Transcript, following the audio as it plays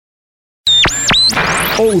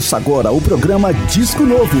Ouça agora o programa Disco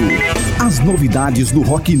Novo. As novidades do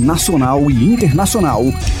rock nacional e internacional.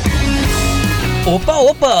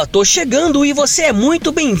 Opa, tô chegando e você é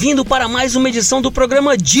muito bem-vindo para mais uma edição do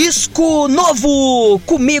programa Disco Novo.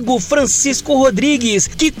 Comigo, Francisco Rodrigues,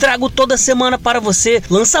 que trago toda semana para você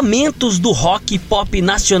lançamentos do rock pop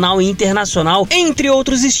nacional e internacional, entre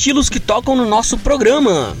outros estilos que tocam no nosso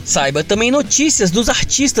programa. Saiba também notícias dos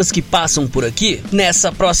artistas que passam por aqui.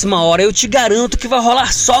 Nessa próxima hora eu te garanto que vai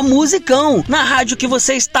rolar só musicão na rádio que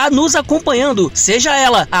você está nos acompanhando, seja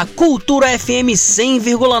ela a Cultura FM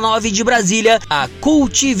 100,9 de Brasília, a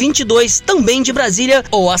Cult 22 também de Brasília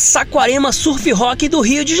ou a Saquarema Surf Rock do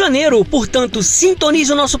Rio de Janeiro. Portanto, sintonize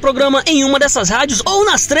o nosso programa em uma dessas rádios ou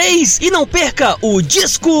nas três e não perca o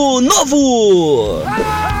Disco Novo!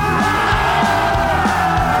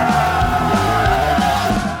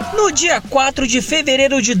 No dia 4 de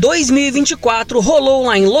fevereiro de 2024, rolou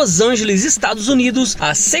lá em Los Angeles, Estados Unidos,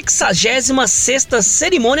 a 66ª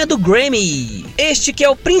cerimônia do Grammy. Este que é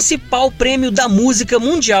o principal prêmio da música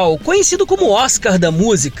mundial, conhecido como Oscar da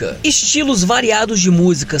música. Estilos variados de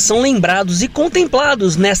música são lembrados e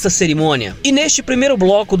contemplados nesta cerimônia. E neste primeiro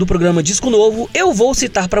bloco do programa Disco Novo, eu vou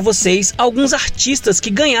citar para vocês alguns artistas que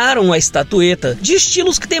ganharam a estatueta de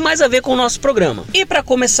estilos que tem mais a ver com o nosso programa. E para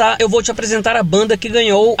começar, eu vou te apresentar a banda que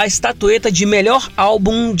ganhou a estatueta de melhor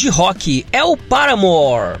álbum de rock. É o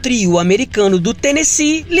Paramore, trio americano do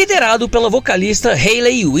Tennessee, liderado pela vocalista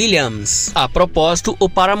Hayley Williams. A propósito, o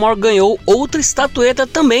Paramore ganhou outra estatueta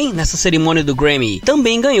também nessa cerimônia do Grammy.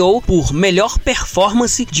 Também ganhou por melhor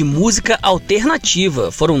performance de música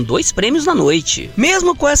alternativa. Foram 2 prêmios na noite.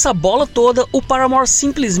 Mesmo com essa bola toda, o Paramore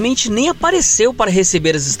simplesmente nem apareceu para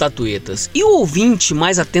receber as estatuetas. E o ouvinte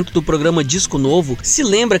mais atento do programa Disco Novo se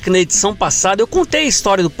lembra que na edição passada eu contei a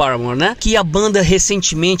história do Paramore, né? Que a banda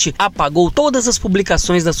recentemente apagou todas as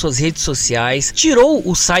publicações das suas redes sociais, tirou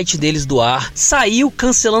o site deles do ar, saiu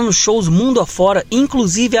cancelando shows mundo afora,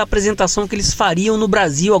 inclusive a apresentação que eles fariam no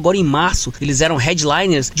Brasil agora em março. Eles eram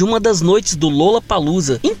headliners de uma das noites do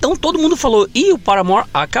Lollapalooza. Então todo mundo falou, e o Paramore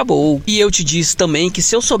acabou. E eu te disse também que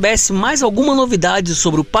se eu soubesse mais alguma novidade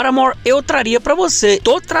sobre o Paramore, eu traria pra você.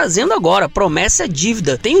 Tô trazendo agora, promessa é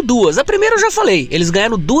dívida. Tenho 2. A primeira eu já falei, eles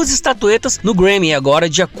ganharam 2 estatuetas no Grammy agora,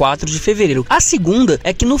 dia 4 de fevereiro. A segunda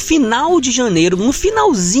é que no final de janeiro, no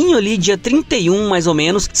finalzinho ali, dia 31 mais ou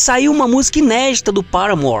menos, saiu uma música inédita do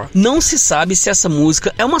Paramore. Não se sabe se essa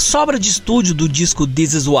música é uma sobra de estúdio do disco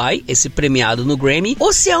This Is Why, esse premiado no Grammy,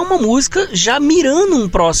 ou se é uma música já mirando um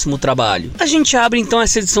próximo trabalho. A gente abre então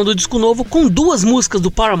essa edição do Disco Novo com 2 músicas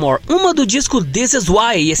do Paramore, uma do disco This Is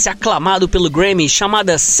Why, esse aclamado pelo Grammy,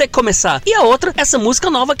 chamada Se Começar, e a outra, essa música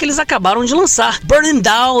nova que eles acabaram de lançar, Burning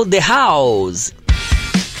Down the House.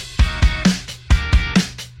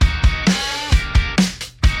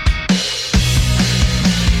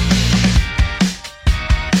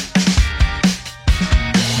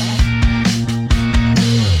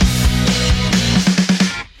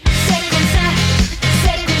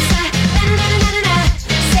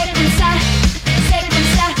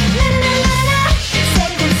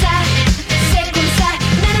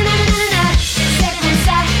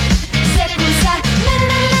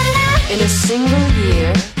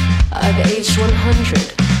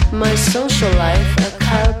 My social life, a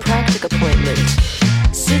chiropractic appointment.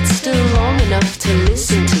 Sit still long enough to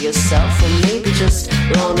listen to yourself, or maybe just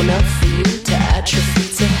long enough for you to atrophy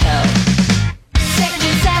to hell.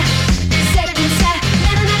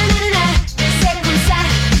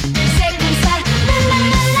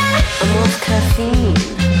 I'm off caffeine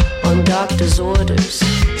on doctor's orders.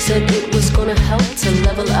 Said it was gonna help to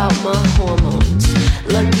level out my hormones.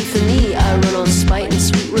 Lucky for me, I run on spite and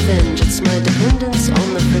sweet revenge. It's my dependence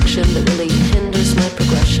on the friction that really hinders my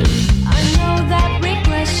progression. I know that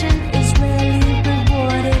regression is rarely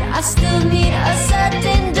rewarded. I still need a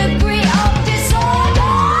certain degree of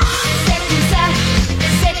disorder. C'est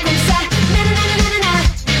comme ça, na na na na na.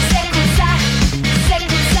 C'est comme ça, na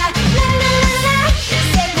na na na na.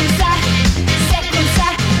 C'est comme ça,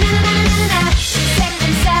 na na na na na. C'est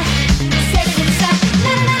comme ça,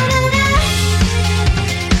 na na na na na.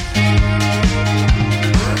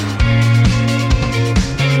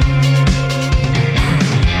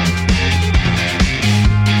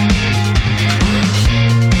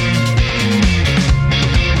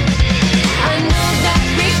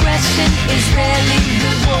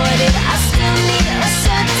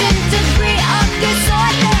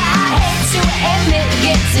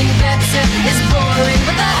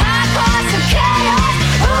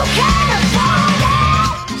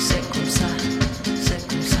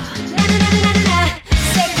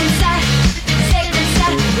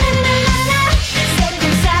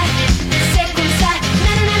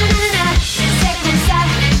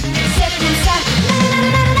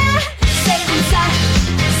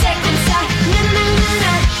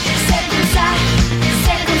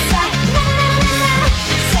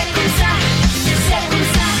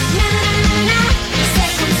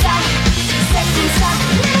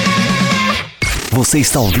 Você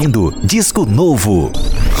está ouvindo Disco Novo.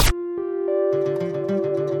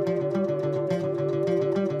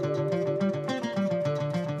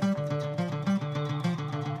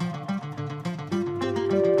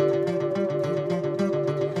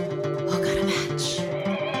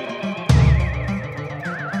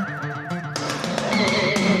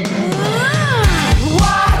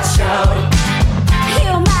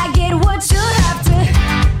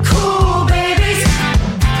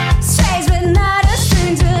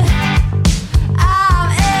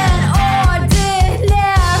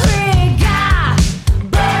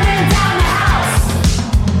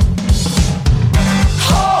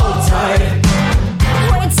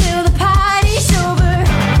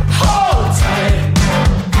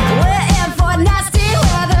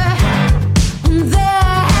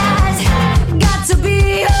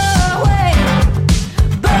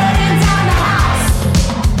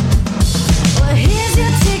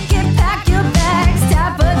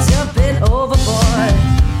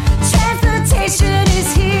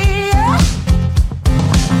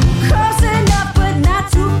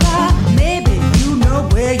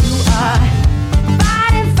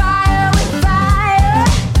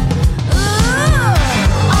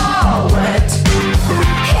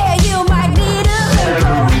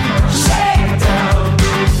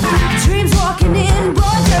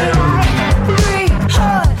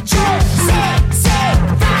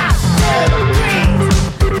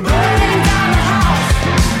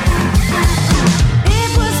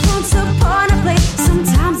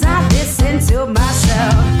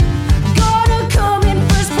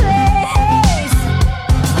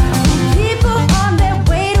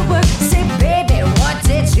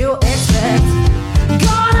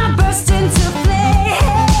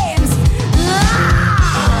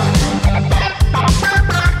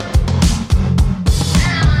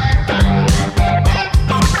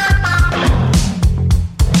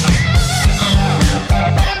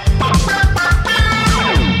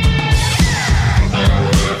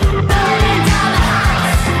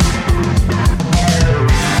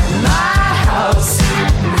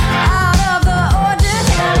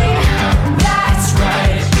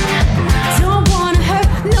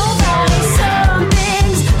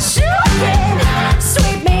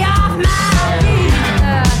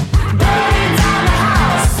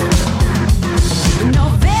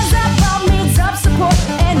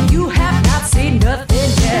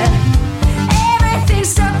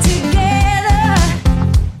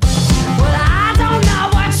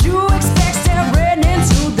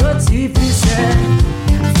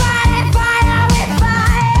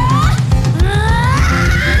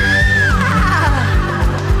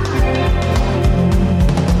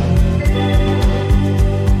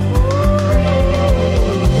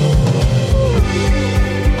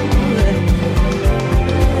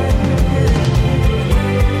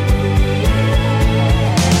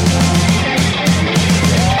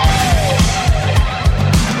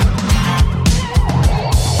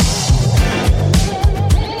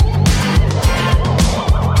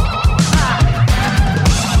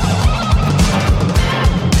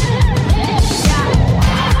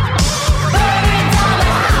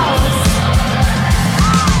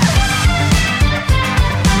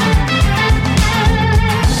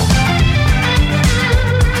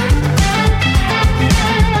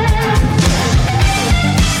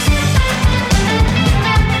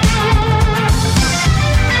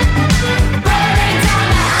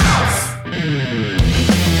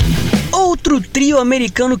 trio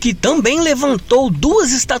americano que também levantou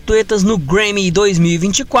 2 estatuetas no Grammy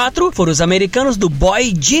 2024 foram os americanos do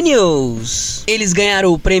Boy Genius. Eles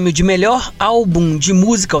ganharam o prêmio de melhor álbum de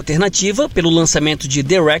música alternativa pelo lançamento de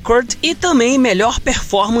The Record e também melhor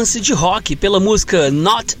performance de rock pela música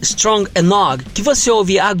Not Strong Enough, que você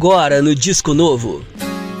ouve agora no Disco Novo.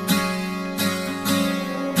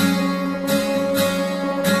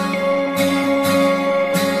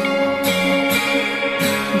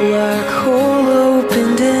 Black hole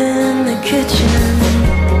opened in the kitchen.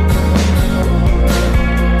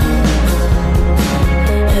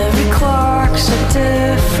 Every clock's a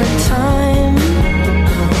different time.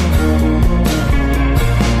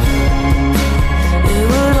 It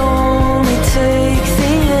would only take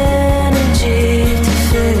the energy to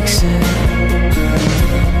fix it.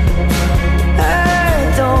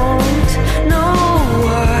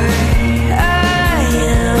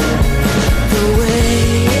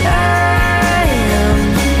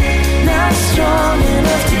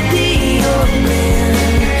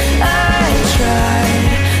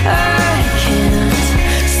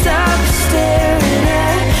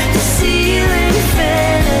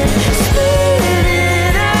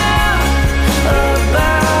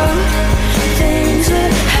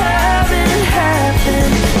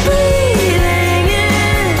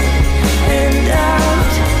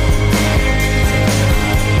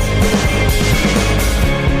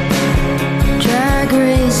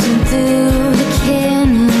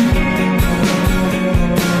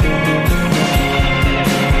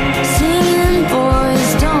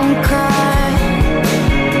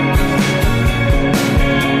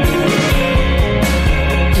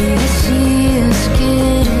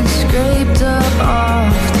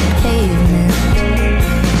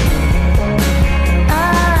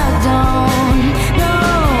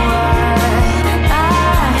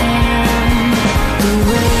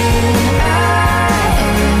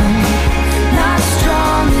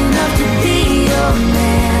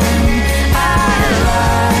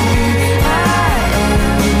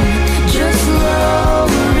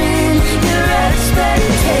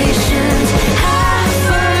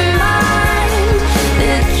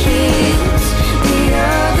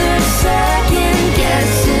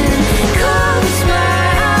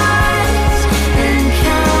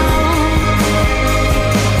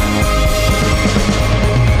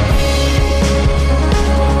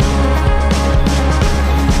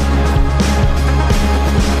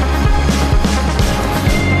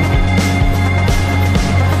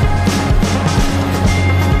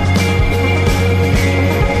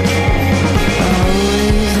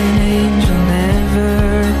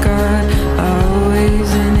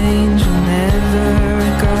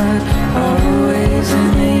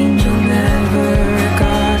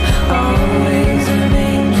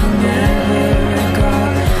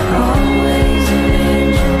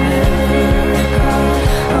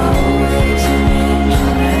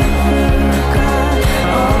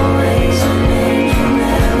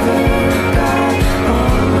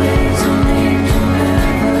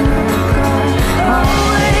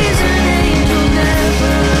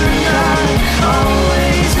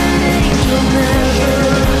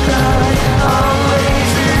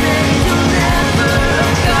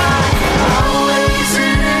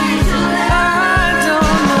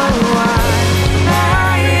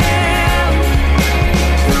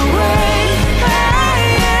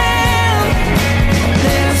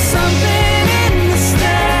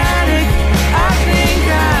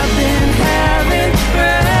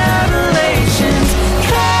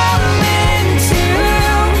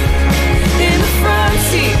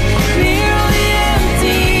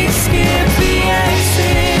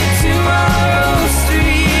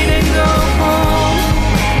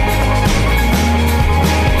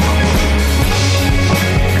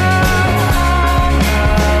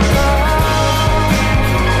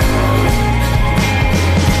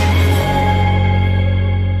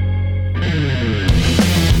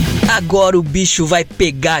 Agora o bicho vai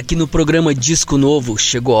pegar aqui no programa Disco Novo.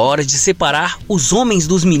 Chegou a hora de separar os homens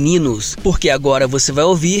dos meninos, porque agora você vai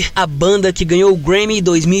ouvir a banda que ganhou o Grammy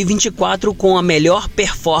 2024 com a melhor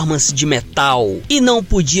performance de metal. E não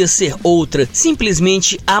podia ser outra,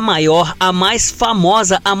 simplesmente a maior, a mais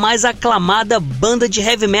famosa, a mais aclamada banda de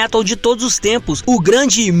heavy metal de todos os tempos, o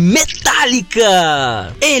grande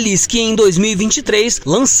Metallica! Eles que em 2023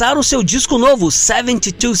 lançaram seu disco novo,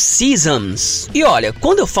 72 Seasons. E olha,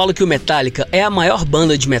 quando eu falo que o Metallica é a maior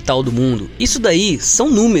banda de metal do mundo, isso daí são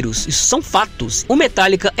números, isso são fatos. O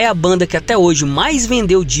Metallica é a banda que até hoje mais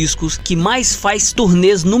vendeu discos, que mais faz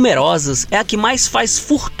turnês numerosas, é a que mais faz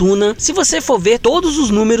fortuna. Se você for ver todos os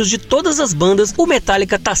números de todas as bandas, o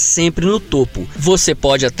Metallica tá sempre no topo. Você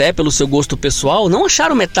pode até, pelo seu gosto pessoal, não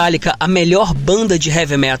achar o Metallica a melhor banda de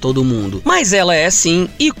heavy metal do mundo, mas ela é sim,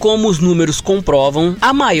 e como os números comprovam,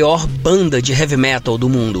 a maior banda de heavy metal do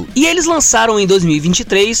mundo. E eles lançaram em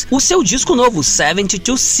 2023 o seu disco novo,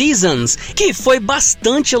 72 Seasons, que foi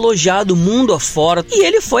bastante elogiado mundo afora, e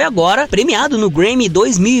ele foi agora premiado no Grammy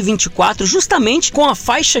 2024 justamente com a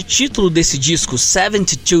faixa título desse disco,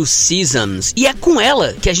 72 Seasons. E é com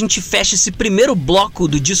ela que a gente fecha esse primeiro bloco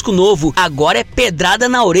do disco novo. Agora é pedrada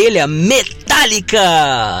na orelha,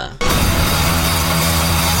 Metallica!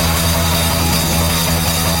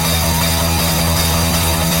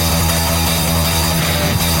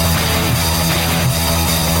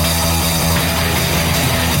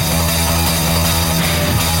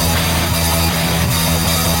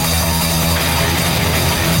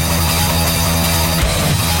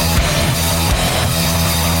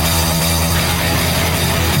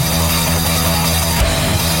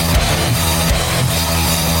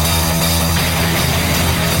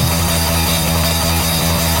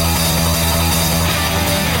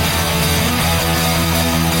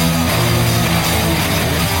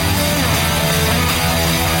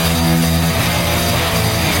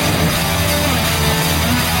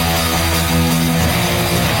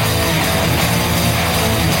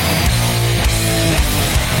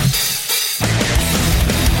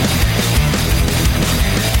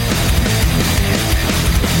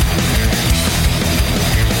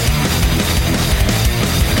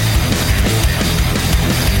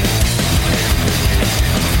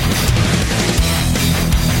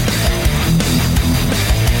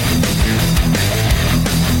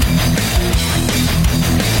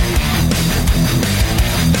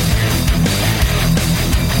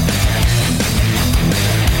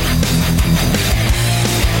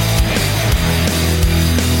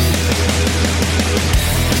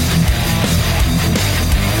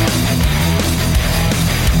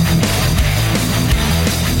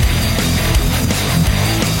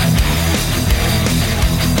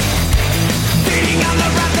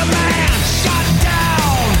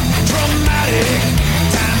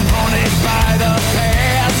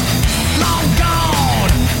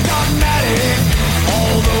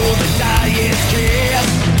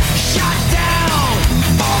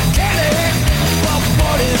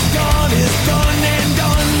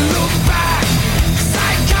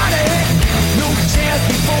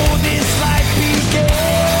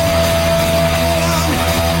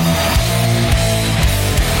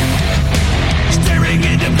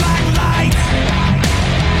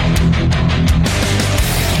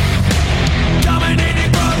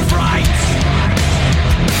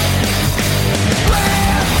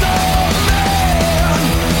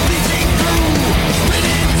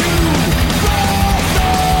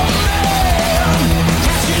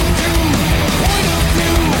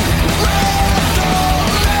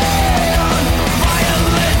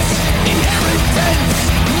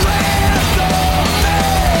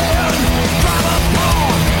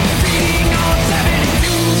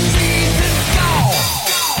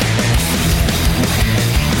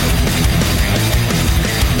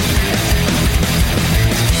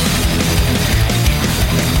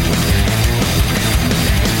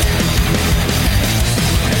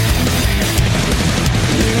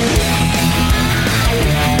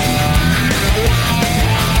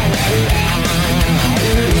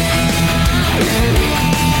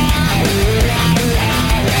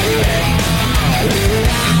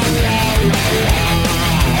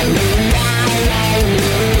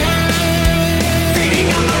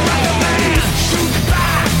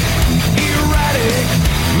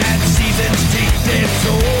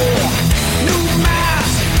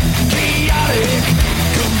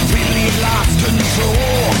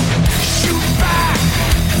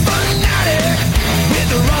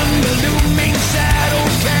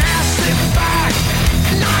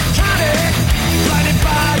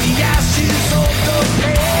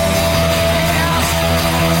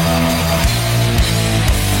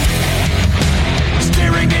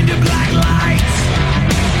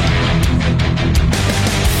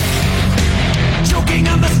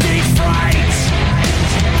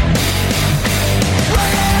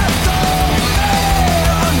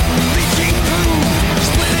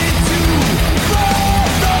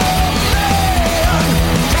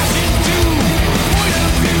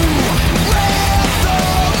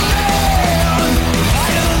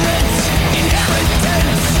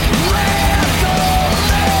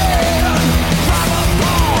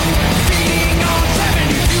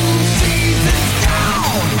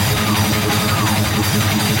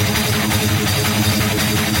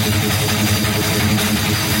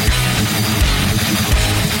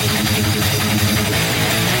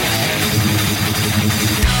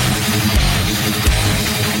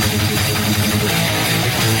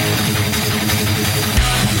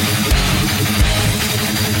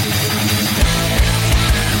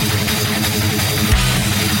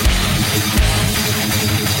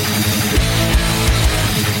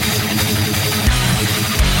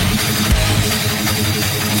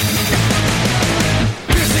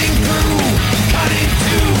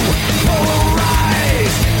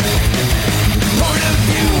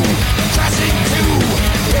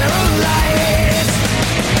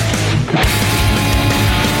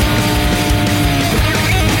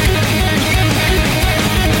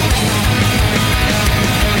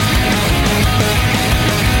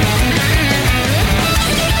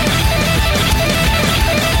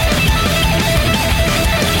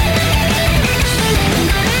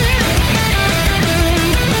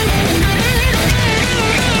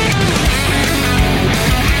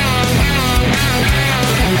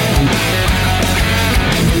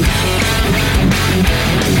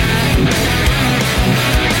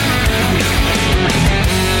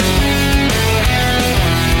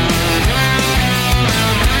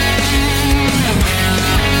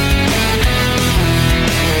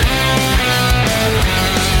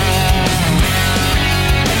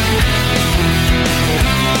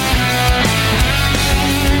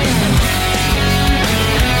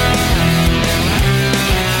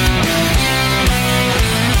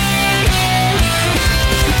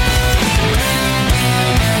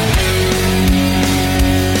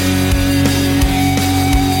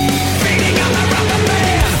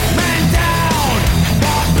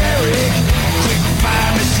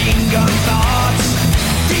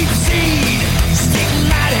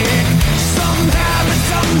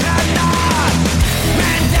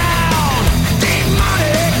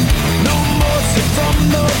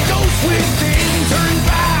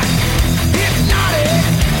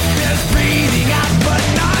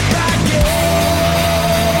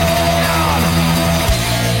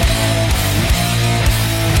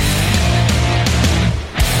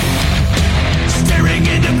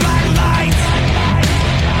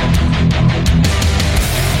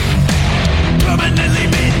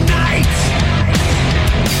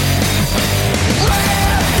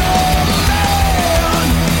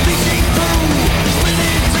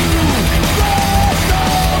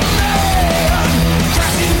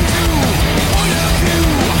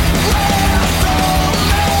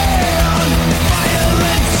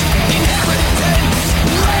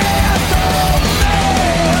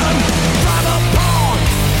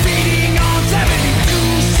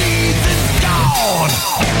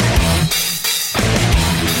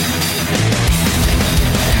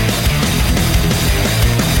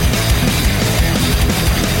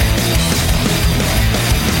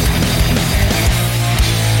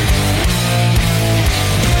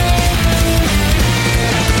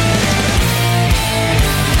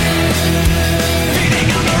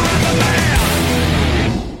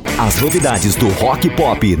 novidades do rock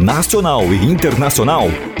pop nacional e internacional,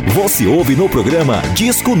 você ouve no programa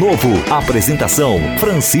Disco Novo. Apresentação: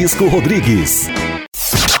 Francisco Rodrigues.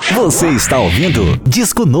 Você está ouvindo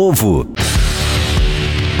Disco Novo.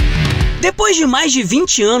 Depois de mais de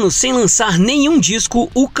 20 anos sem lançar nenhum disco,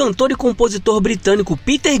 o cantor e compositor britânico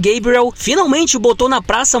Peter Gabriel finalmente botou na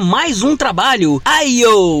praça mais um trabalho.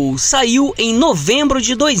 I.O. saiu em novembro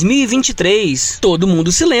de 2023. Todo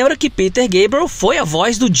mundo se lembra que Peter Gabriel foi a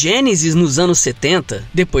voz do Genesis nos anos 70.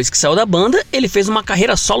 Depois que saiu da banda, ele fez uma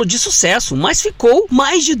carreira solo de sucesso, mas ficou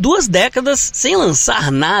mais de 2 décadas sem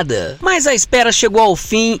lançar nada. Mas a espera chegou ao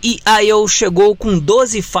fim e I.O. chegou com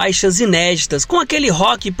 12 faixas inéditas, com aquele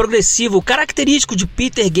rock progressivo característico de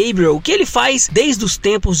Peter Gabriel que ele faz desde os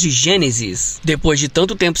tempos de Genesis. Depois de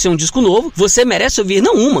tanto tempo sem um disco novo, você merece ouvir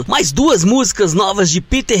não uma, mas 2 músicas novas de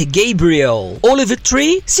Peter Gabriel: Olive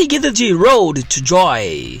Tree, seguida de Road to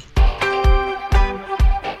Joy.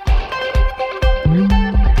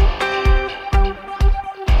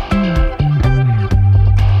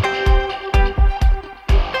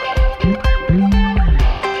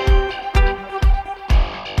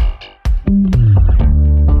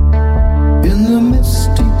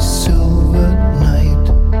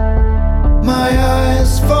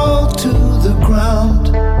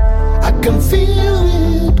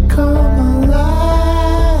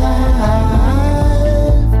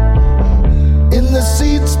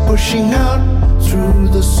 Pushing out through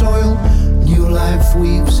the soil, new life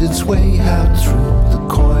weaves its way out through the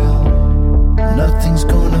coil. Nothing's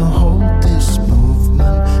gonna hold this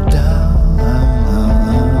movement down.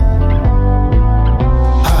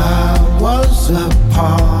 I was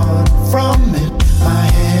apart from it, my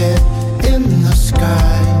head in the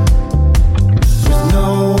sky, with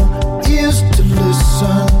no ears to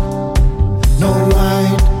listen, no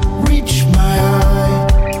light reach my eye.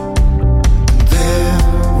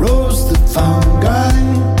 Found guy,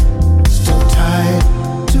 still tied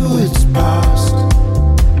to its past,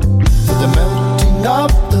 for the melting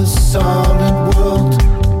of the solid world.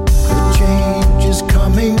 The change is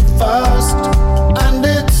coming fast, and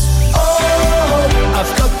it's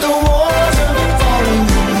I've got the water falling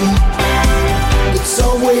on me, it's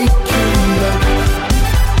all waking up.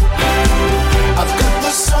 I've got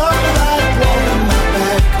the sunlight warming my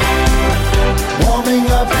back, warming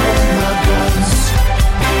up on my guns.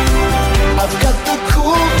 I've got the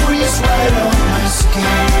cool breeze right on my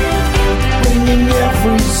skin, bringing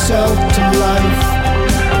every cell to life,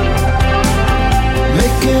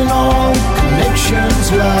 making all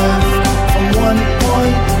connections live, from one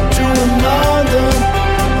point to another,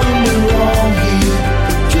 and we're all here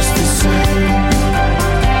just the same,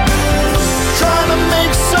 trying to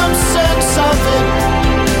make some sense of it,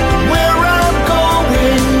 where I'm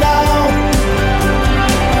going now,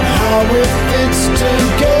 and how it fits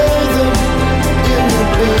together in the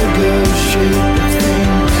bigger shape of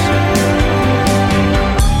things.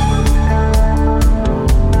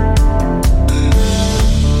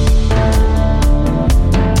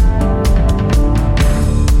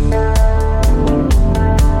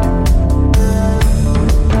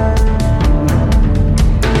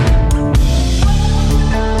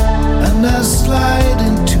 And I slide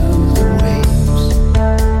into the waves,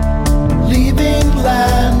 leaving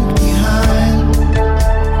land behind.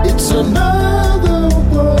 It's another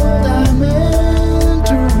world I'm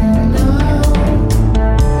entering now.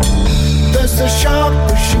 There's a shark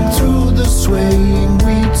pushing through the swaying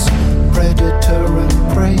weeds, predator and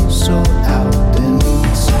prey sold out their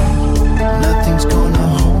needs. Nothing's gonna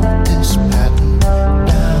hold this pattern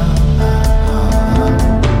down.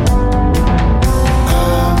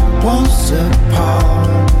 I was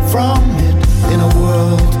apart from it in a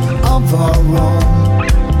world of our own.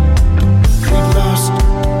 We lost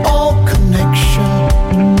all connection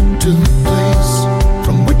to the place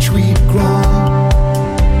from which we'd grown.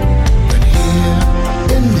 But here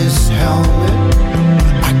in this helmet,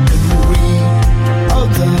 I can read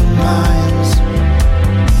other minds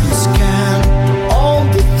and scan all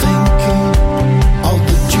the thinking, all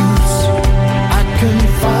the juice I can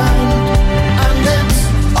find. And it's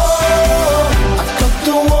I've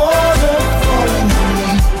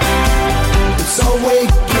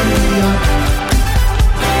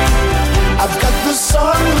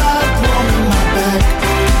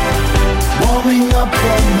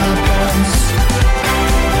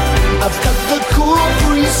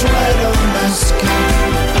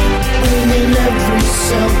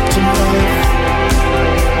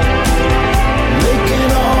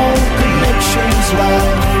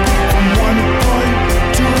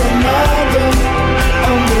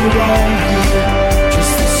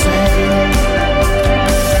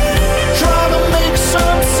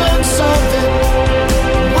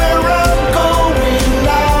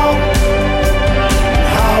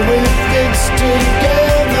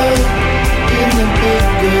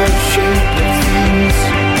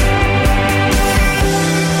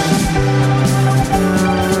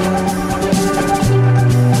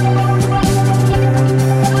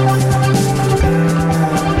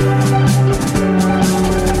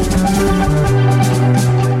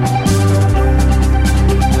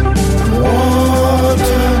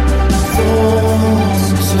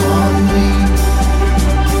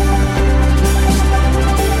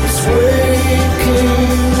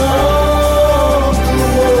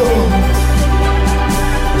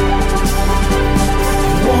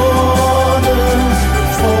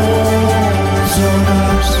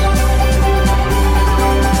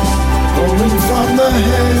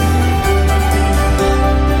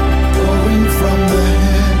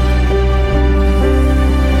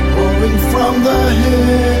on the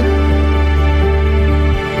head.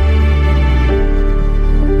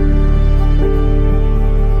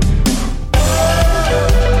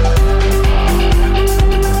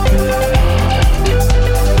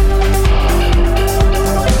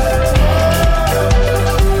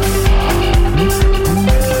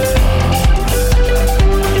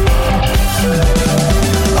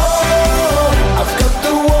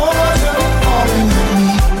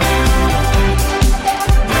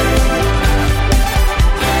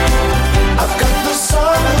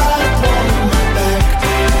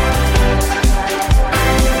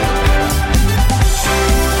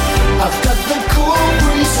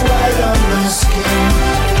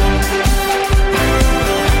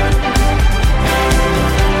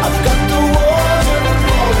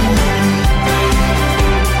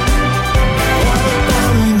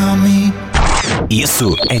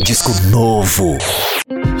 Isso é disco novo.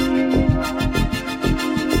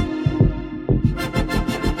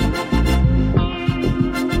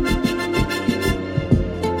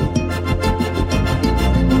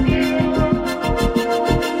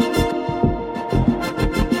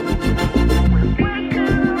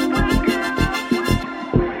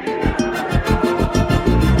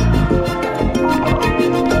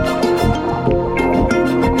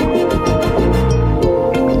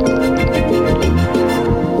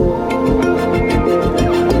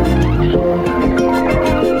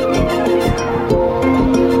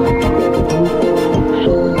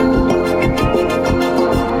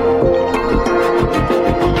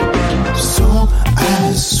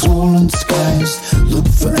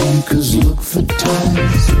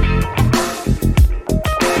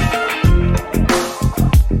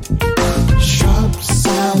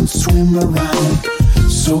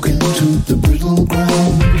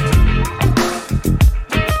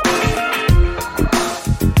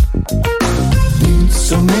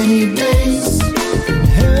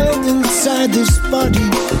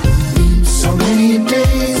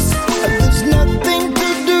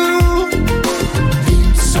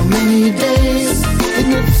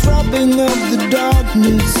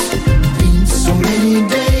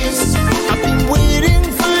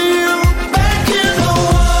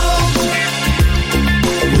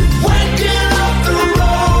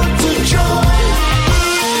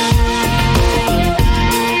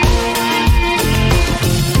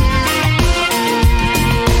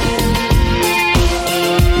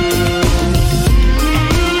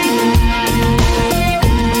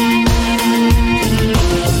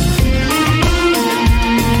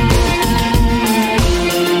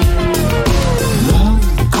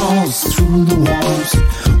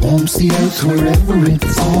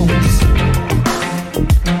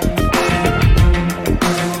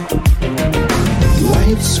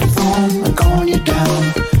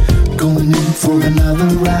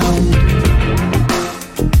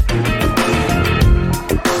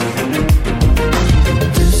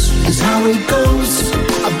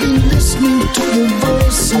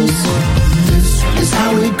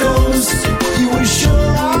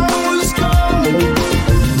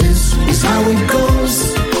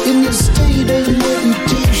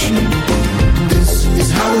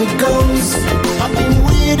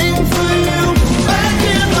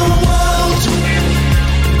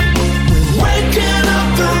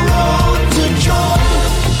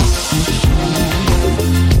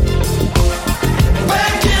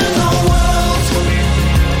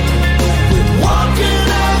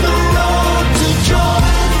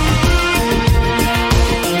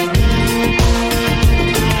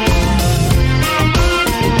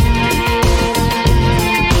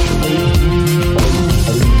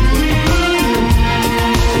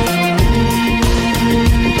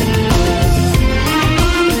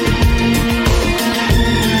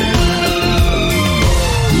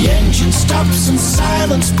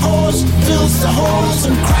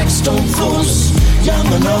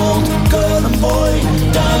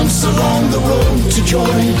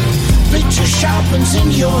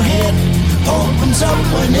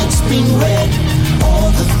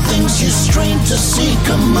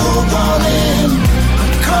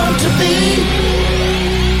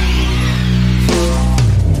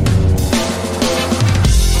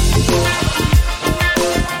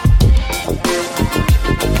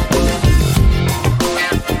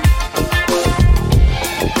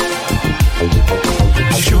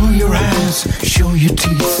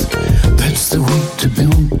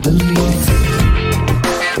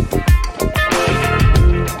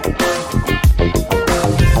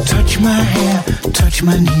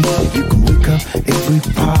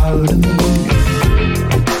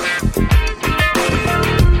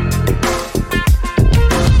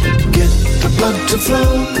 Get the blood to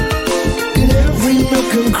flow in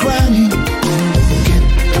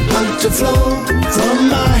flow from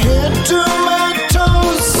my head to my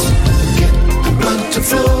toes. Get the blood to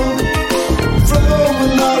flow,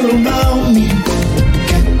 flowing all around me.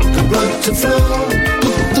 Get the blood to flow,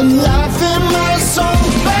 put the life in my soul.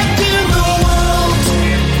 Back in the world,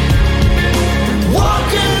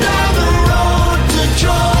 walking down the road to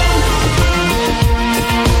joy.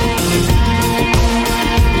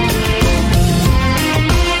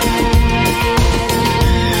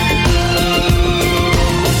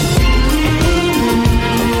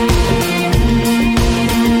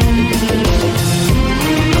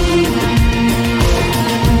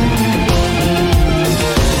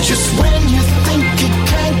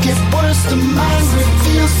 The mind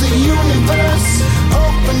reveals the universe,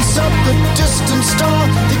 opens up the distant star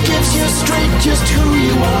that gives you straight just who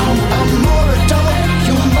you are. I'm more a dog,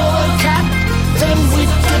 you're more a cat. Then we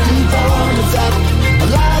getting bored of that.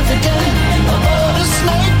 Alive again, aboard a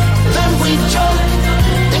snake. Then we jump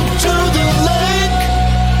into the lake.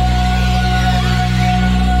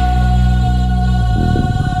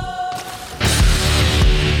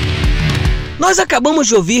 Nós acabamos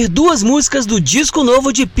de ouvir duas músicas do disco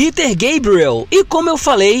novo de Peter Gabriel, e como eu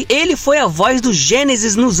falei, ele foi a voz do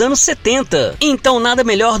Genesis nos anos 70. Então nada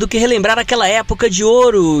melhor do que relembrar aquela época de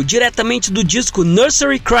ouro, diretamente do disco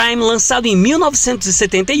Nursery Crime, lançado em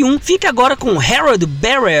 1971, fica agora com Harold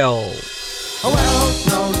Barrel.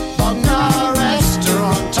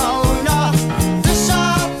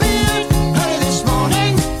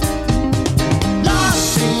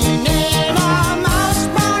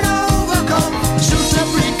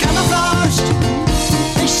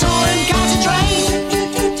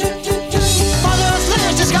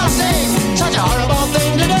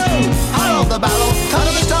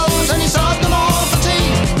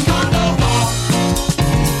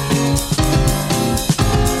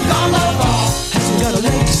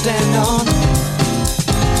 Stand on.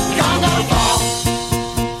 Gone no far.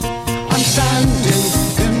 I'm standing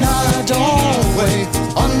in a doorway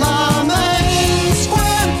on the main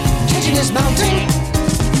square. Tension is mounting.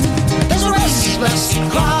 There's a restless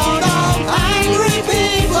crowd of angry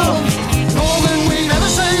people, more than we've ever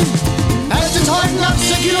seen. As to tighten up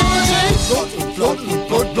security, blood.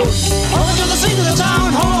 Over to the seat of the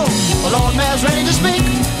town hall. The Lord Mayor's ready to speak.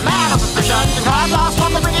 Man of suspicion, the crowd lost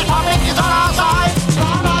from the British public is on our side.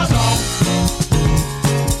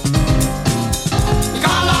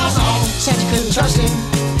 Said you couldn't trust him.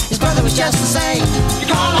 His brother was just the same. You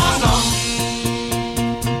can't last long.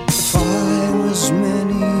 If I was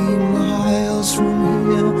many miles from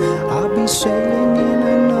here, I'd be sailing in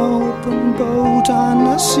an open boat on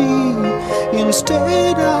the sea.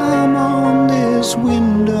 Instead, I'm on this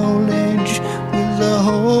window ledge with the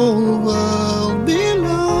whole world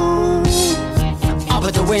below. Up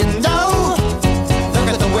at the window, look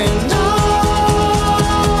at the window.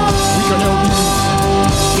 We can help you.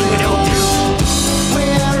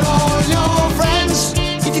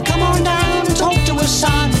 Come on down and talk to us,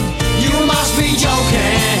 son. You must be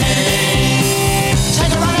joking.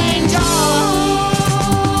 Take a running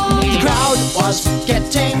jog. The crowd was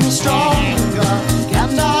getting stronger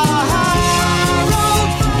and the high road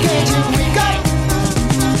getting weaker.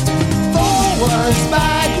 Forwards,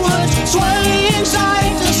 backwards, swaying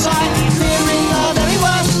side to side, fearing the very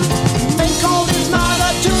worst. Fate called his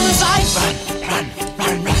mother to the side. Run.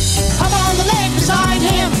 Up on the leg beside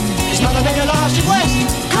him, his mother made a last request.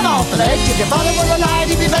 Come off the ledge, if your father were alive,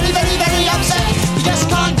 he'd be very, very, very upset. You just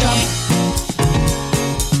can't jump.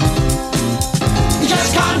 You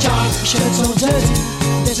just can't jump. Your shirt's so dirty.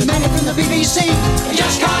 There's a man from the BBC. You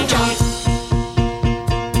just can't jump.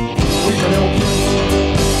 We can help you.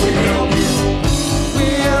 We can help you.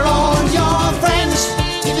 We're all your friends.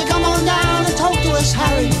 If you come on down and talk to us,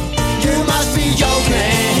 Harry, you must be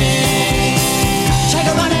joking. Take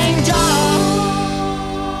a running jump.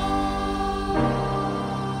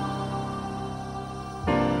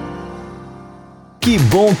 Que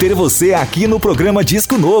bom ter você aqui no programa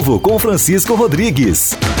Disco Novo com Francisco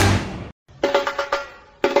Rodrigues.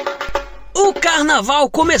 O carnaval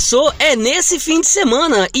começou, é nesse fim de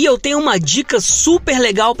semana, e eu tenho uma dica super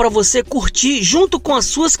legal para você curtir junto com as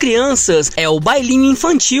suas crianças. É o bailinho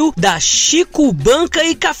infantil da Chico Banca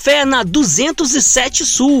e Café na 207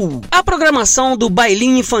 Sul. A programação do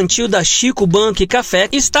bailinho infantil da Chico Banca e Café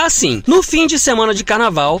está assim: no fim de semana de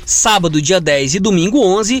carnaval, sábado dia 10 e domingo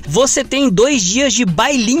 11, você tem 2 dias de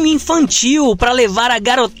bailinho infantil para levar a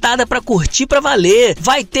garotada para curtir para valer.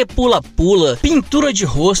 Vai ter pula-pula, pintura de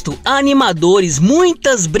rosto, animadores,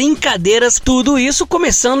 muitas brincadeiras, tudo isso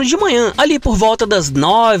começando de manhã, ali por volta das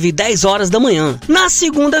 9, 10 horas da manhã. Na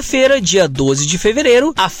segunda-feira, dia 12 de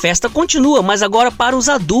fevereiro, a festa continua, mas agora para os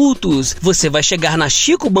adultos. Você vai chegar na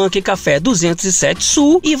Chico Banca e Café 207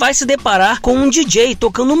 Sul e vai se deparar com um DJ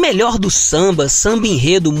tocando o melhor do samba, samba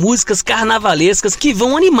enredo, músicas carnavalescas que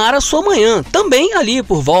vão animar a sua manhã, também ali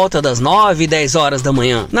por volta das 9, 10 horas da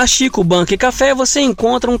manhã. Na Chico Banca e Café você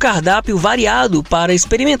encontra um cardápio variado para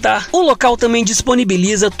experimentar. O local também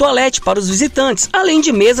disponibiliza toalete para os visitantes, além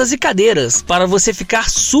de mesas e cadeiras, para você ficar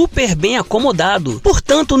super bem acomodado.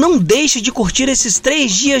 Portanto, não deixe de curtir esses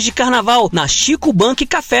 3 dias de carnaval na Chico Banca e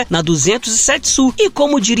Café, na 207 Sul. E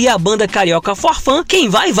como diria a banda carioca Forfã, quem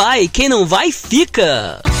vai, vai, quem não vai,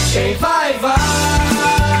 fica. Quem vai, vai.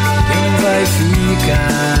 Quem vai, fica.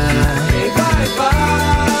 Quem vai, vai.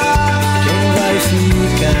 Quem vai,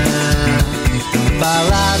 fica.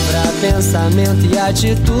 Palavra, pensamento e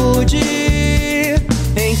atitude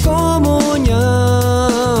em comunhão.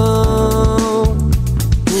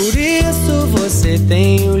 Por isso você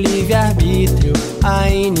tem o livre-arbítrio, a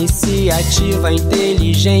iniciativa, a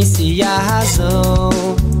inteligência e a razão.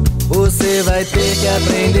 Você vai ter que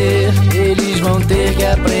aprender, eles vão ter que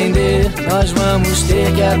aprender, nós vamos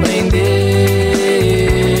ter que aprender.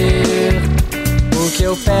 O que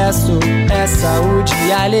eu peço é saúde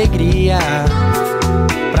e alegria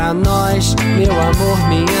pra nós, meu amor,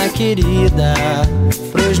 minha querida.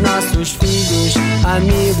 Pros nossos filhos,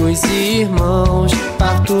 amigos e irmãos,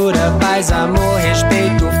 fartura, paz, amor,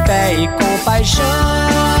 respeito, fé e compaixão.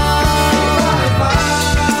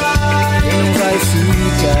 Quem vai,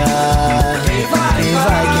 fica. Quem vai, quem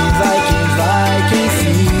vai, quem vai, quem vai, quem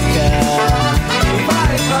fica. Quem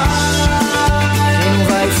vai, quem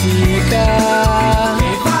vai, fica.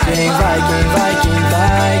 Quem vai, quem vai, quem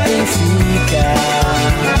vai, quem fica.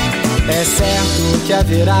 É certo que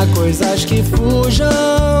haverá coisas que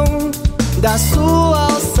fujam da sua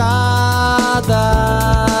alçada.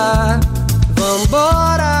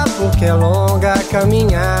 Vambora, porque é longa a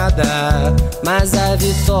caminhada, mas a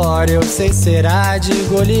vitória eu sei será de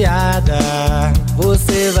goleada.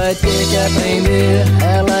 Você vai ter que aprender,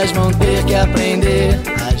 elas vão ter que aprender,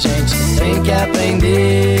 a gente tem que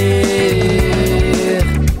aprender.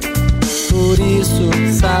 Por isso,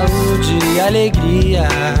 saúde e alegria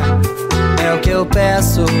é o que eu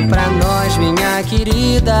peço pra nós, minha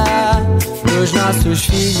querida. Pros nossos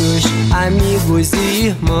filhos, amigos e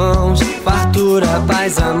irmãos, fartura,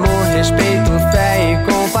 paz, amor, respeito, fé e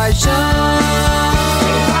compaixão.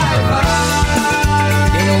 Quem vai,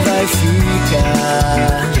 vai. Quem não vai, fica.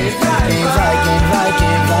 Quem vai, quem vai, quem vai,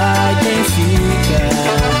 quem vai, quem fica.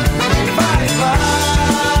 Quem vai, vai.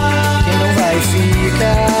 Quem não vai,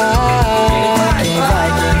 fica. Quem vai,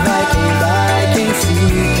 quem vai, quem vai, quem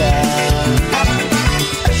fica.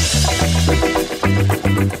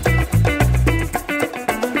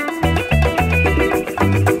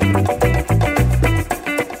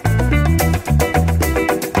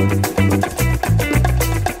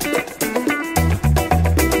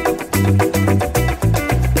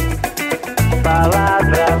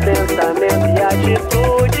 Palavra, pensamento e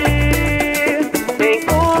atitude em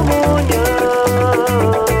comunhão.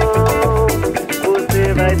 Você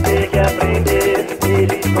vai ter que aprender,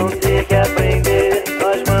 eles vão ter que aprender,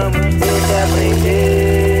 nós vamos ter que aprender.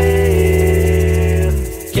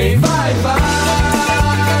 Quem vai, vai.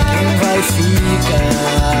 Quem vai, fica.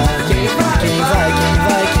 Quem vai, quem vai, quem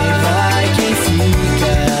vai, quem vai, quem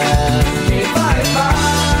fica. Quem vai, vai.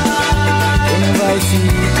 Quem não vai,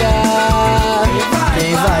 fica.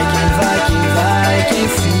 Quem vai, quem vai, quem vai, quem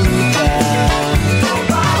fica.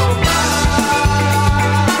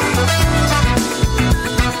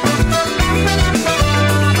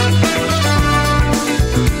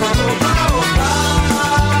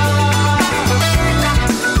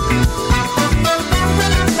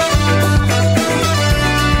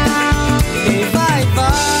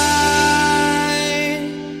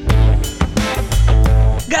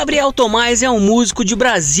 Gabriel Tomás é um músico de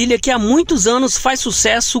Brasília que há muitos anos faz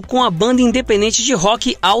sucesso com a banda independente de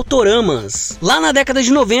rock Autoramas. Lá na década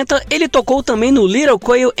de 90, ele tocou também no Little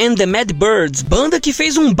Quail and the Mad Birds, banda que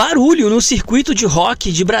fez um barulho no circuito de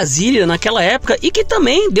rock de Brasília naquela época e que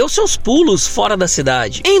também deu seus pulos fora da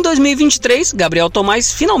cidade. Em 2023, Gabriel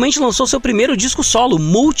Tomás finalmente lançou seu primeiro disco solo,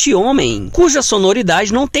 Multi-Homem, cuja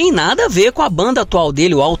sonoridade não tem nada a ver com a banda atual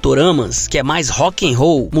dele, o Autoramas, que é mais rock and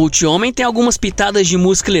roll. Multi-Homem tem algumas pitadas de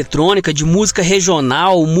música eletrônica, de música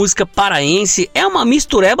regional, música paraense, é uma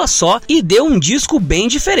mistureba só e deu um disco bem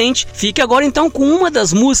diferente. Fique agora então com uma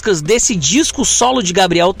das músicas desse disco solo de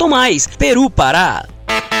Gabriel Tomás, Peru Pará.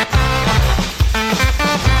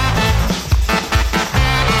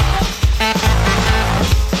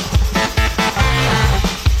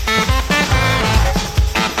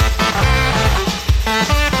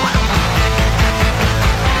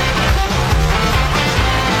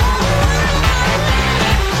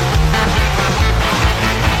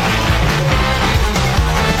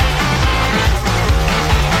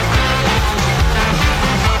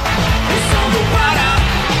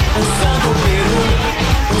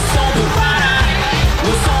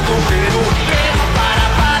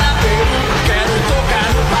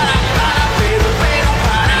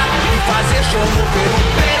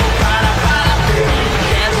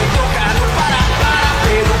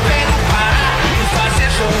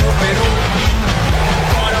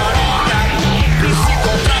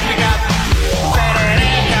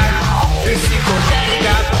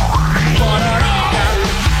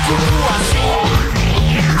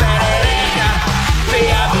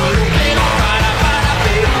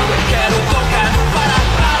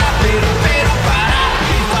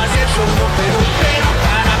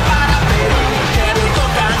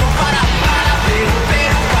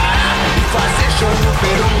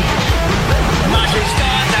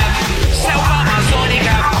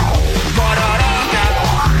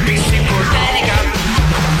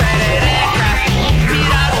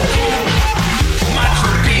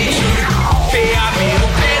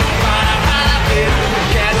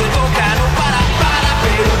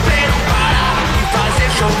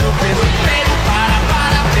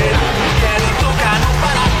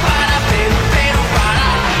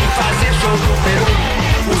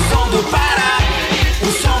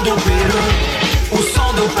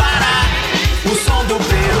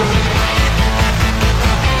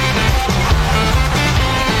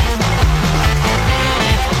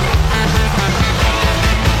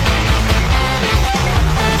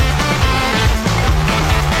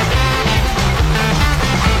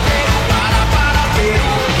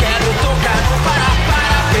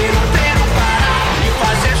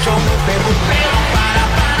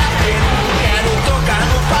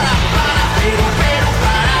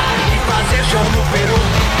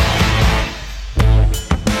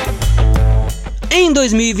 Em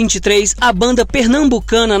 2023, a banda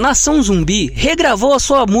pernambucana Nação Zumbi regravou a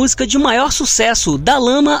sua música de maior sucesso, Da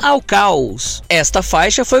Lama ao Caos. Esta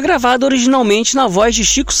faixa foi gravada originalmente na voz de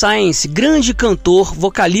Chico Science, grande cantor,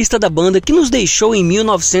 vocalista da banda que nos deixou em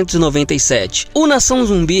 1997. O Nação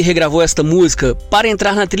Zumbi regravou esta música para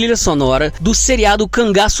entrar na trilha sonora do seriado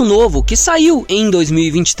Cangaço Novo, que saiu em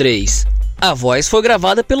 2023. A voz foi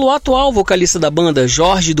gravada pelo atual vocalista da banda,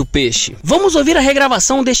 Jorge do Peixe. Vamos ouvir a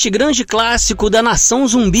regravação deste grande clássico da Nação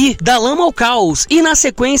Zumbi, Da Lama ao Caos. E na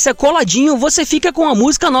sequência, coladinho, você fica com a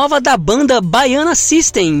música nova da banda Baiana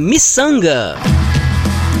System, Miçanga.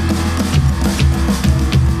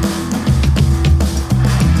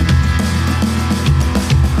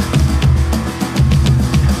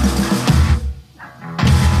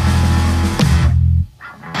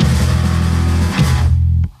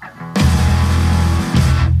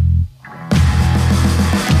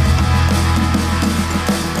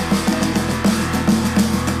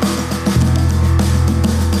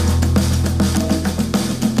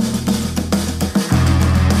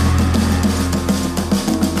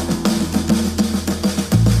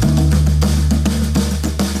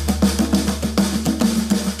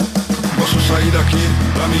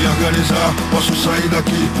 Posso sair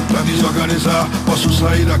daqui pra desorganizar, posso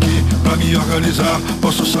sair daqui pra me organizar,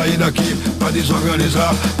 posso sair daqui pra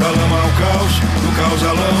desorganizar. Da lama ao caos, do caos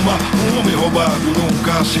à lama, um homem roubado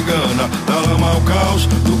nunca se engana. Da lama ao caos,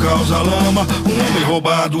 do caos à lama, um homem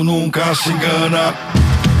roubado nunca se engana.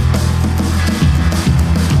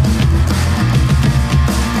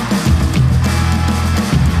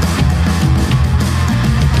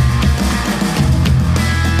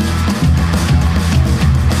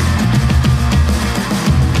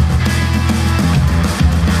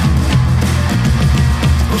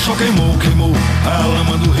 Só queimou a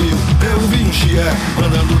lama do rio. Eu vi um chié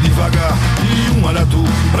andando devagar e um aratu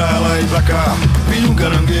pra lá e pra cá. Vi um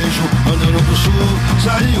caranguejo andando pro sul,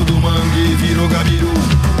 saiu do mangue e virou gabiru.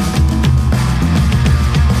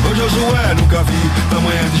 Ô Josué, nunca vi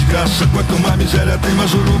tamanha desgraça. Quanto mais miséria tem,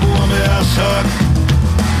 mais urubu ameaça.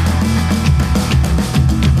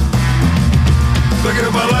 Peguei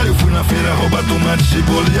o balaio, fui na feira roubar tomate,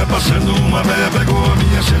 cebola. Ia passando uma véia, pegou a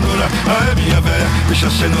minha cenoura. Ah, é minha véia, deixa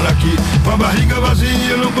a cenoura aqui. Com a barriga vazia,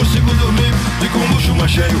 eu não consigo dormir. E com o bucho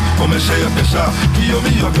mais cheio, comecei a pensar que eu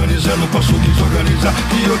me organizando posso desorganizar.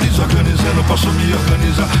 Que eu desorganizando posso me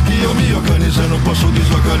organizar. Que eu me organizando posso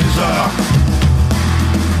desorganizar.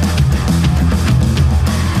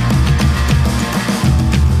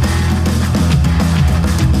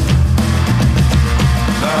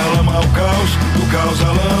 Ao caos, do caos à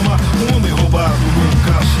lama, um homem roubado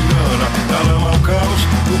nunca se engana. Da lama ao caos,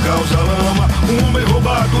 do caos à lama, um homem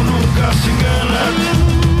roubado nunca se engana.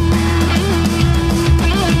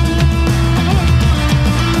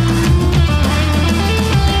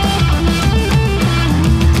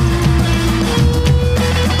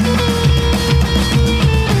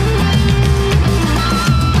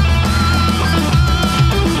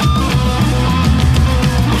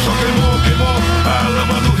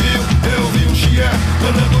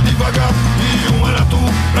 Andando devagar, e um aratu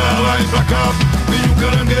pra lá e pra cá. E um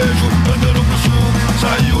caranguejo andando pro sul,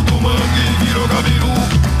 saiu do mangue e virou gabiru.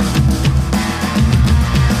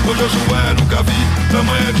 Ô Josué, nunca vi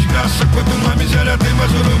tamanha desgraça. Quanto mais miséria tem,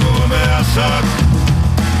 mais urubu ameaça.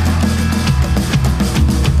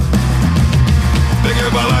 Peguei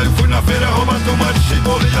o balaio, fui na feira roubar tomate,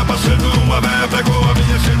 cebola. Ia passando uma véia, pegou a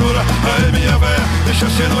minha cenoura. Aê minha véia, deixa a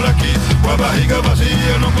cenoura aqui. Com a barriga vazia,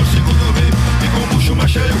 eu não consigo dormir. E com o bucho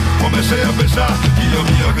mais cheio, comecei a pensar que eu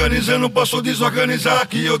me organizando posso desorganizar.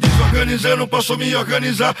 Que eu desorganizando posso me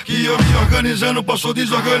organizar. Que eu me organizando posso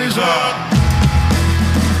desorganizar.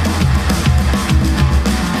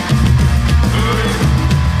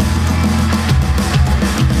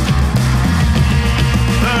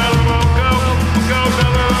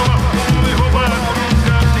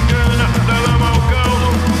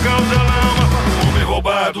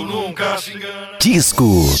 Nunca se engana. Disco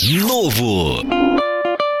Novo.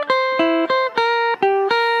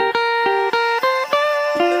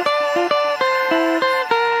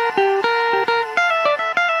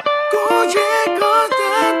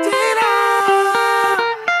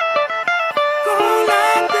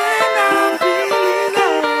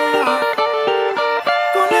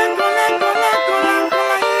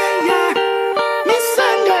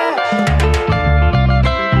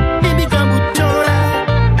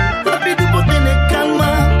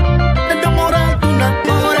 Calma, enamorado.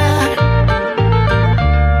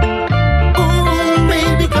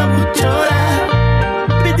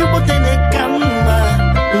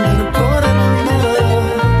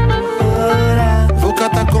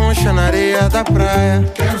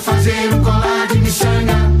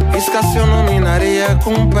 Risca seu nome na areia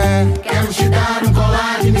com o pé. Quero te dar um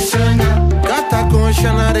colar de miçanga. Cata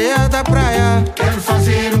concha na areia da praia. Quero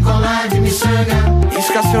fazer um colar de miçanga.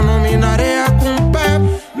 Risca seu nome na areia com o pé.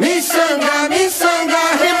 Miçanga, miçanga.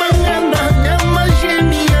 Rebanganda, nhama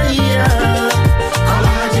gemia, ia.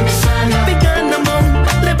 Colar de miçanga. Pega na mão,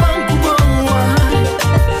 levanta boa.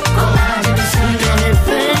 Colar de miçanga.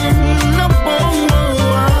 Vem na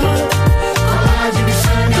boa. Colar de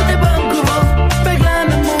miçanga. Pega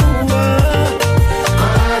na mão.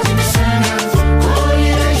 Colar de miçanga. Colhe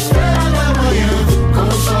a estrela da manhã. Com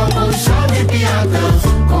o sol de Piatã.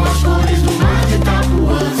 Com as cores do mar de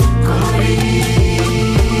Itapuã.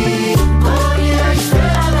 Colhe a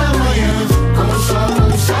estrela da manhã. Com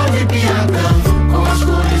o sol de Piatã. Com as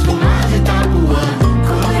cores do mar de Itapuã.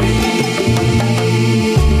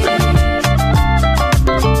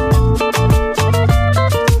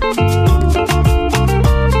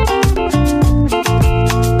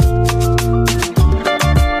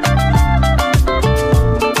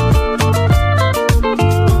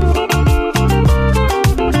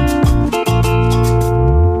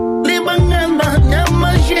 Rebanganda,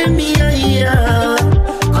 nhama gemia, ia.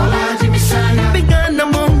 Colar de miçanga. Pega na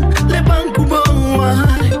mão, levanta boa.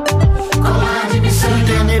 Colar de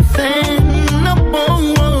miçanga. Vem na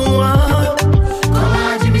boa.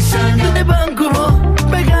 Colar de miçanga.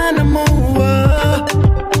 Pega na mão.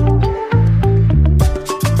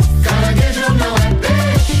 Caranguejo não é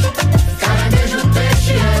peixe. Caranguejo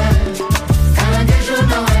peixe é. Caranguejo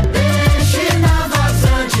não é peixe na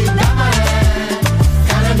vazante da maré.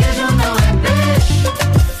 Caranguejo não é peixe.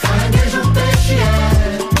 Caranguejo peixe é.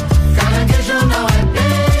 Caranguejo não é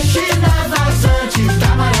peixe na vazante da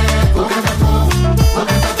maré. Bocata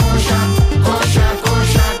concha, concha,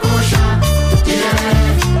 concha, concha. Tireré.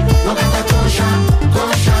 Bocata concha,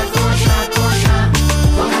 concha, concha, concha.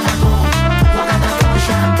 Bocata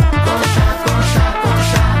concha, concha, concha,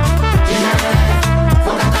 concha. Tireré.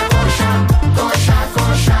 Bocata concha, concha,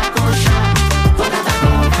 concha, concha. Bocata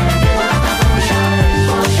concha,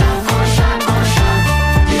 concha, concha, concha.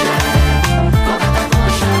 Tireré. Bocata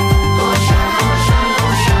concha, concha, concha,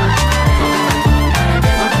 concha.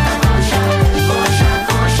 Bocata concha, concha,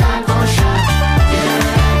 concha, concha.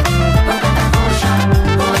 Tireré. Bocata concha,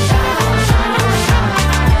 concha, concha, concha.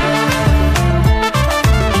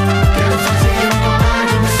 Quero fazer um colar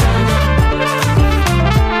de miçanga.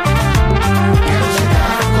 Quero te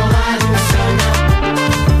dar um colar de miçanga.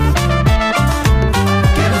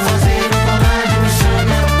 Quero fazer um colar de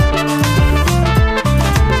miçanga.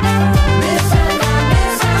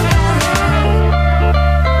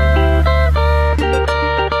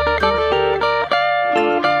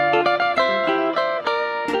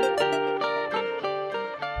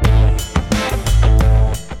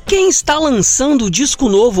 Quem está lançando o disco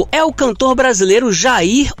novo é o cantor brasileiro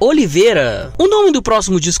Jair Oliveira. O nome do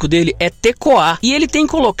próximo disco dele é Tecoá e ele tem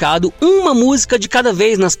colocado uma música de cada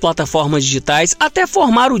vez nas plataformas digitais até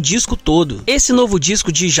formar o disco todo. Esse novo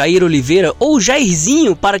disco de Jair Oliveira, ou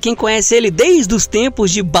Jairzinho para quem conhece ele desde os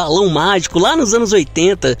tempos de Balão Mágico lá nos anos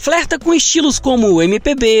 80, flerta com estilos como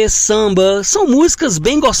MPB, samba, são músicas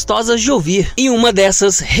bem gostosas de ouvir. E uma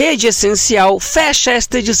dessas, Rede Essencial, fecha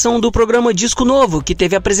esta edição do programa Disco Novo, que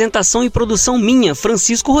teve apresentação e produção minha,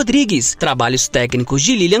 Francisco Rodrigues, trabalhos técnicos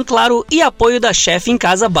de Lilian Claro e apoio da chefe em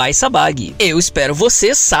casa by Sabag. Eu espero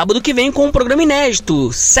você sábado que vem com um programa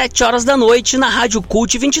inédito, 7 horas da noite na Rádio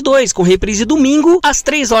Cult 22, com reprise domingo às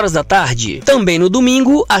 3 horas da tarde. Também no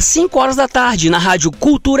domingo às 5 horas da tarde na Rádio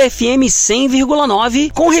Cultura FM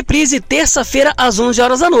 100,9, com reprise terça-feira às 11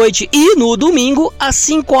 horas da noite e no domingo às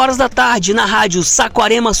 5 horas da tarde na Rádio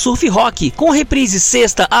Saquarema Surf Rock, com reprise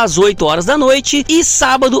sexta às 8 horas da noite e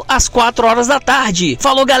sábado às 4 horas da tarde.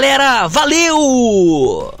 Falou, galera!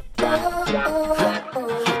 Valeu!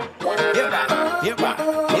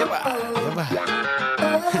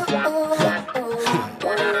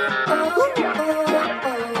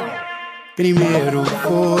 Primeiro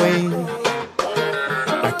foi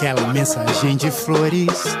aquela mensagem de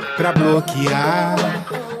flores pra bloquear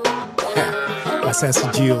o acesso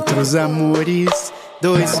de outros amores.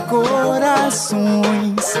 2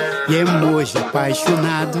 corações e emoji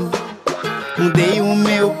apaixonado. Mudei o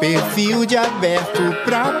meu perfil de aberto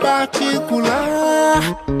pra particular.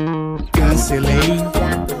 Cancelei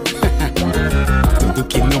tudo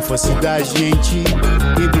que não fosse da gente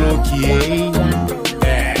e bloqueei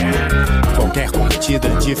qualquer curtida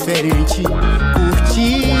diferente.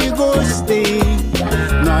 Curti, gostei,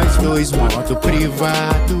 nós dois modo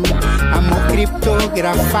privado. Amor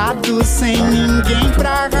criptografado, sem ninguém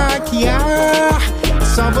pra hackear.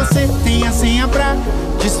 Só você tem a senha pra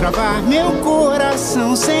destravar meu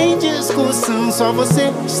coração sem discussão. Só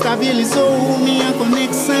você estabilizou minha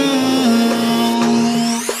conexão.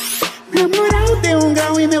 Na moral, deu um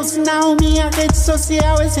grau em meu sinal. Minha rede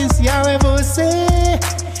social essencial é você.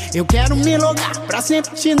 Eu quero me logar pra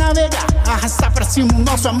sempre te navegar, arrastar pra cima o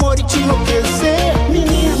nosso amor e te enlouquecer.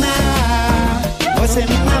 Menina, você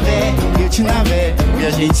me navega, eu te navego e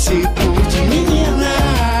a gente se curte. Menina,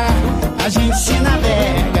 a gente se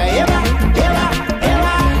navega, ela.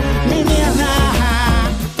 Menina,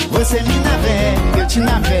 você me navega, eu te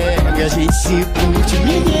navego e a gente se curte.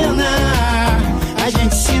 Menina, a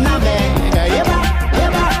gente se navega, ela.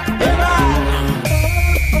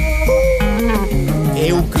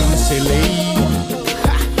 Eu cancelei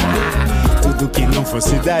tudo que não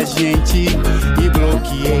fosse da gente e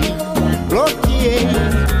bloqueei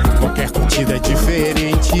qualquer curtida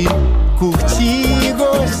diferente. Curti,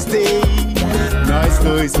 gostei, nós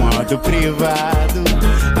dois modo privado,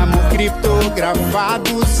 amor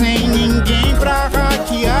criptografado, sem ninguém pra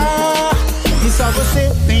hackear. E só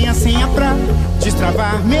você tem a senha pra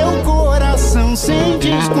destravar meu coração sem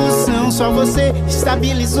discussão. Só você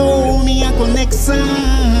estabilizou minha conexão.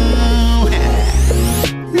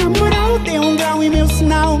 Na moral, deu um grau em meu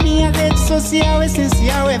sinal. Minha rede social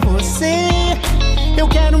essencial é você. Eu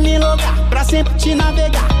quero me logar pra sempre te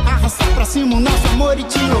navegar, arrastar pra cima o nosso amor e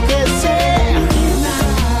te enlouquecer.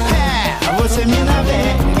 Você me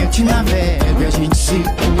navega, eu te navego e a gente se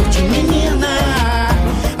curte. Menina,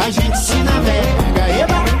 a gente se navega,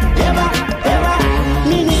 eba.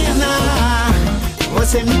 Menina,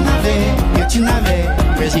 você me navega, eu te navego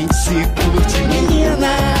e a gente se curte. Menina,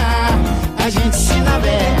 a gente se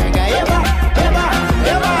navega, eba.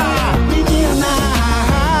 Menina,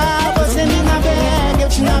 você me navega, eu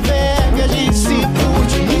te navego e a gente se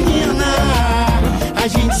curte. Menina, a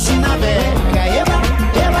gente se navega, eba.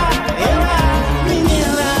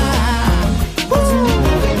 Menina, você me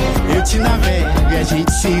navega, eu te navego e a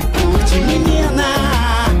gente se curte. Menina,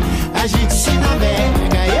 a gente se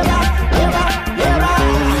navega, eba.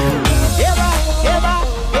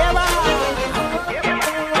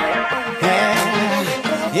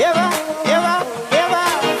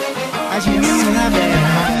 A gente se navega,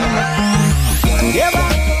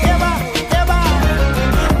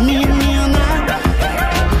 menina,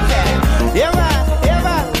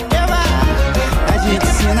 a gente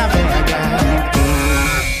se navega.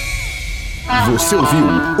 Você ouviu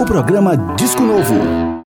o programa Disco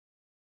Novo.